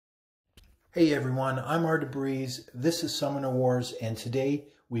Hey everyone, I'm Breeze. This is Summoner Wars, and today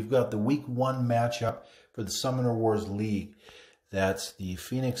we've got the Week 1 matchup for the Summoner Wars League. That's the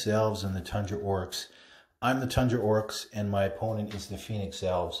Phoenix Elves and the Tundra Orcs. I'm the Tundra Orcs, and my opponent is the Phoenix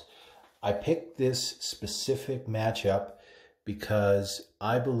Elves. I picked this specific matchup because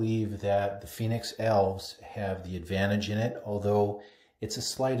I believe that the Phoenix Elves have the advantage in it, although it's a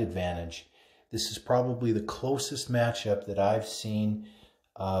slight advantage. This is probably the closest matchup that I've seen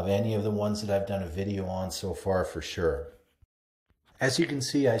of any of the ones that I've done a video on so far, for sure. As you can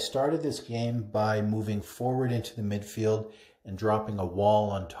see, I started this game by moving forward into the midfield and dropping a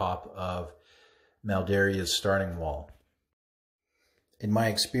wall on top of Maldaria's starting wall. In my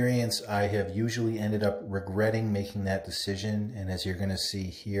experience, I have usually ended up regretting making that decision, and as you're going to see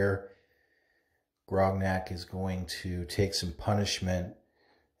here, Grognak is going to take some punishment.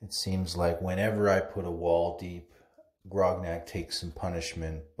 It seems like whenever I put a wall deep, Grognak takes some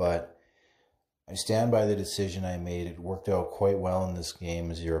punishment, but I stand by the decision I made. It worked out quite well in this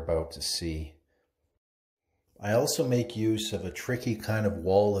game, as you're about to see. I also make use of a tricky kind of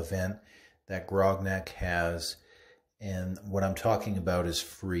wall event that Grognak has, and what I'm talking about is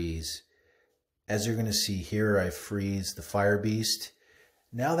freeze. As you're going to see here, I freeze the Fire Beast.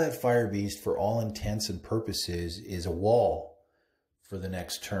 Now that Fire Beast, for all intents and purposes, is a wall for the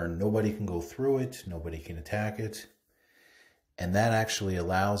next turn. Nobody can go through it, nobody can attack it. And that actually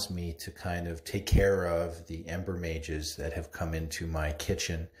allows me to kind of take care of the ember mages that have come into my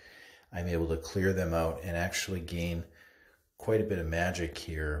kitchen. I'm able to clear them out and actually gain quite a bit of magic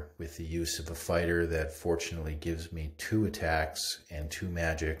here with the use of a fighter that fortunately gives me 2 attacks and 2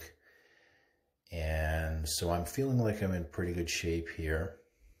 magic. And so I'm feeling like I'm in pretty good shape here.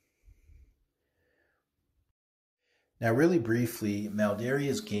 Now, really briefly,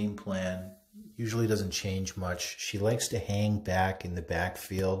 Maldaria's game plan usually doesn't change much. She likes to hang back in the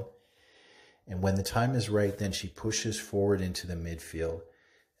backfield, and when the time is right, then she pushes forward into the midfield.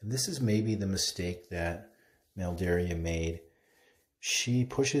 And this is maybe the mistake that Maldaria made. She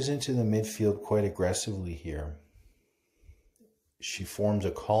pushes into the midfield quite aggressively here. She forms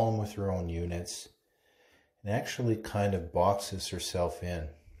a column with her own units and actually kind of boxes herself in.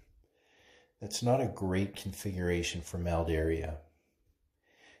 That's not a great configuration for Maldaria.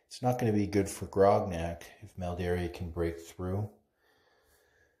 It's not going to be good for Grognak if Maldaria can break through.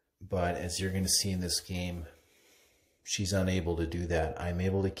 But as you're going to see in this game, she's unable to do that. I'm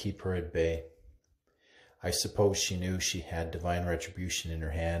able to keep her at bay. I suppose she knew she had Divine Retribution in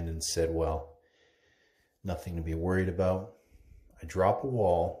her hand and said, well, nothing to be worried about. I drop a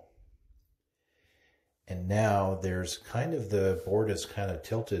wall. And now there's kind of, the board is kind of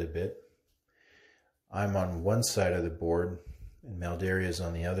tilted a bit. I'm on one side of the board, and Maldaria is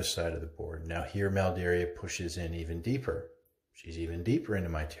on the other side of the board. Now here Maldaria pushes in even deeper. She's even deeper into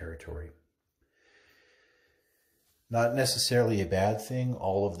my territory. Not necessarily a bad thing.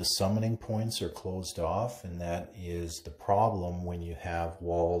 All of the summoning points are closed off, and that is the problem when you have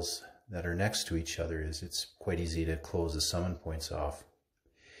walls that are next to each other, is it's quite easy to close the summon points off.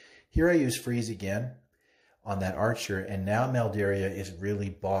 Here I use freeze again on that archer, and now Maldaria is really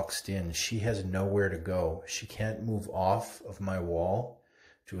boxed in. She has nowhere to go. She can't move off of my wall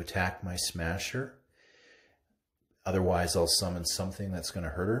to attack my smasher. Otherwise, I'll summon something that's going to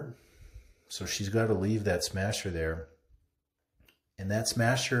hurt her. So she's got to leave that smasher there. And that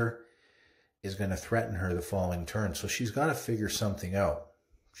smasher is going to threaten her the following turn. So she's got to figure something out.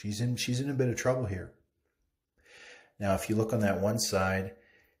 She's in a bit of trouble here. Now, if you look on that one side,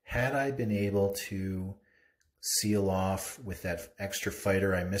 had I been able to seal off with that extra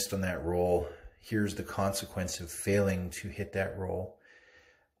fighter I missed on that roll, here's the consequence of failing to hit that roll.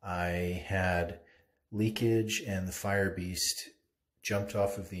 I had leakage, and the Fire Beast jumped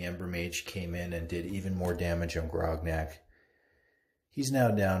off of the Ember Mage, came in and did even more damage on Grognak. He's now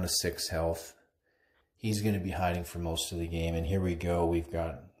down to 6 health. He's going to be hiding for most of the game, and here we go. We've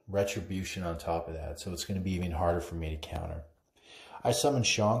got Retribution on top of that, so it's going to be even harder for me to counter. I summon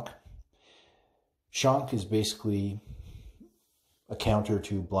Shank. Shank is basically a counter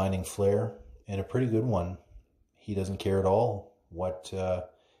to Blinding Flare, and a pretty good one. He doesn't care at all what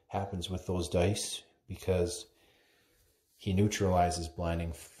happens with those dice, because he neutralizes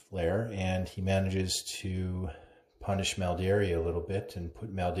Blinding Flare, and he manages to punish Maldaria a little bit and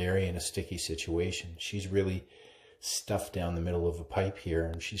put Maldaria in a sticky situation. She's really stuffed down the middle of a pipe here,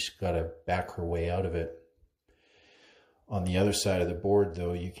 and she's got to back her way out of it. On the other side of the board,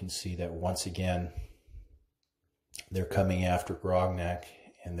 though, you can see that once again, they're coming after Grognak,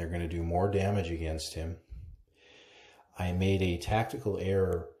 and they're going to do more damage against him. I made a tactical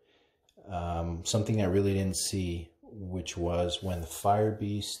error, something I really didn't see, which was when the Fire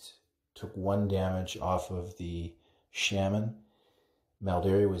Beast took 1 damage off of the Shaman.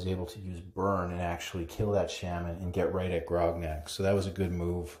 Maldaria was able to use Burn and actually kill that Shaman and get right at Grognak. So that was a good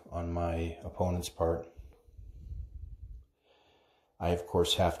move on my opponent's part. I, of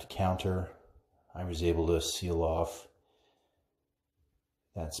course, have to counter. I was able to seal off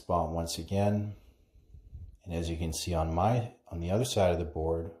that spot once again. And as you can see on the other side of the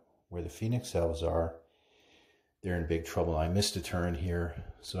board, where the Phoenix Elves are, they're in big trouble. I missed a turn here.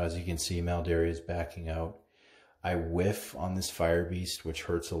 So as you can see, Maldaria is backing out. I whiff on this Fire Beast, which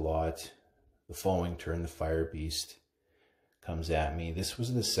hurts a lot. The following turn, the Fire Beast comes at me. This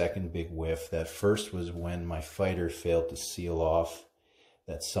was the second big whiff. That first was when my fighter failed to seal off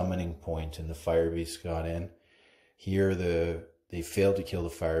that summoning point and the Fire Beast got in. Here, they failed to kill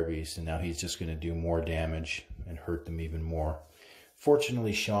the Fire Beast, and now he's just going to do more damage and hurt them even more.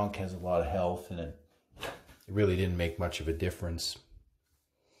 Fortunately, Shank has a lot of health, and it really didn't make much of a difference.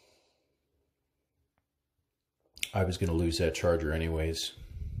 I was going to lose that charger anyways.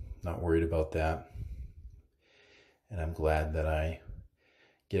 Not worried about that. And I'm glad that I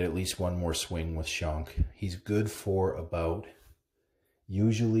get at least one more swing with Shank. He's good for about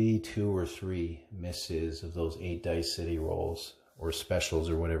usually 2 or 3 misses of those 8 dice city rolls or specials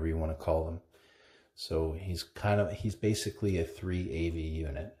or whatever you want to call them. So he's basically a 3 AV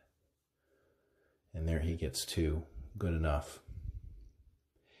unit. And there he gets 2. Good enough.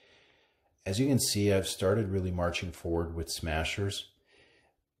 As you can see, I've started really marching forward with Smashers.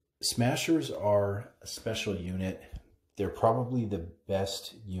 Smashers are a special unit. They're probably the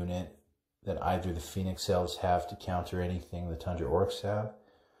best unit that either the Phoenix Elves have to counter anything the Tundra Orcs have,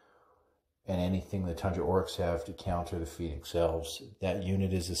 and anything the Tundra Orcs have to counter the Phoenix Elves. That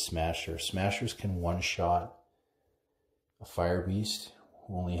unit is a Smasher. Smashers can one-shot a Fire Beast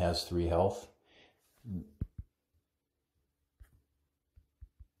who only has 3 health.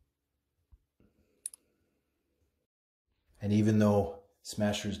 And even though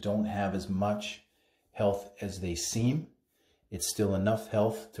Smashers don't have as much health as they seem, it's still enough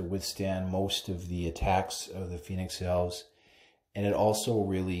health to withstand most of the attacks of the Phoenix Elves. And it also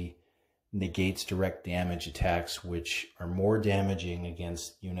really negates direct damage attacks, which are more damaging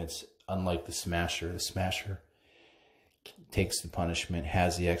against units unlike the Smasher. The Smasher takes the punishment,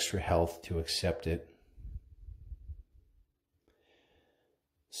 has the extra health to accept it.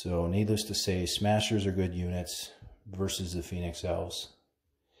 So needless to say, Smashers are good units versus the Phoenix Elves.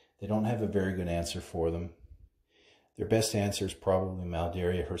 They don't have a very good answer for them. Their best answer is probably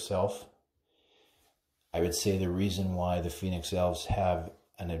Maldaria herself. I would say the reason why the Phoenix Elves have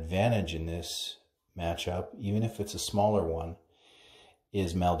an advantage in this matchup, even if it's a smaller one,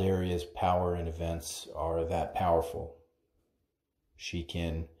 is Maldaria's power and events are that powerful. She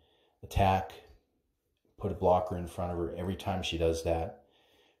can attack, put a blocker in front of her. Every time she does that,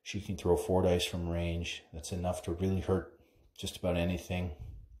 she can throw 4 dice from range. That's enough to really hurt just about anything.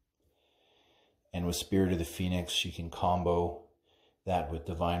 And with Spirit of the Phoenix, she can combo that with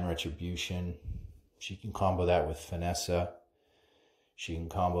Divine Retribution. She can combo that with Finessa. She can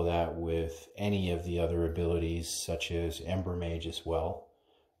combo that with any of the other abilities, such as Ember Mage as well.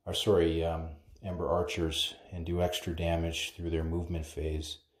 Or sorry, Ember Archers, and do extra damage through their movement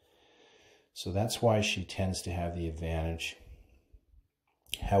phase. So that's why she tends to have the advantage.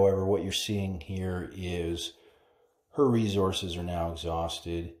 However, what you're seeing here is her resources are now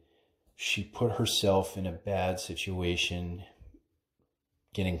exhausted. She put herself in a bad situation,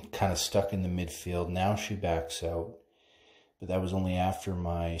 getting kind of stuck in the midfield. Now she backs out. But that was only after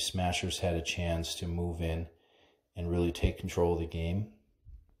my Smashers had a chance to move in and really take control of the game.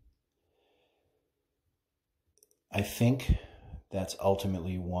 I think that's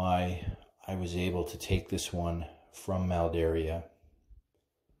ultimately why I was able to take this one from Maldaria.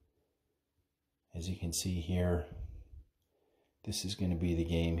 As you can see here, this is going to be the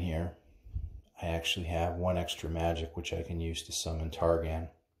game here. I actually have 1 extra magic which I can use to summon Targan.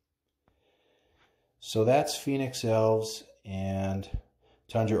 So that's Phoenix Elves and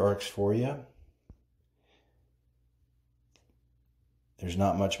Tundra Orcs for you. There's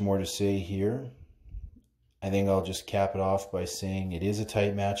not much more to say here. I think I'll just cap it off by saying it is a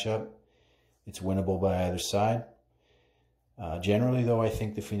tight matchup. It's winnable by either side. Generally, though, I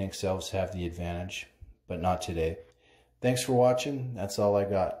think the Phoenix Elves have the advantage, but not today. Thanks for watching. That's all I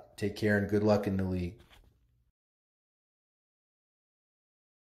got. Take care and good luck in the league.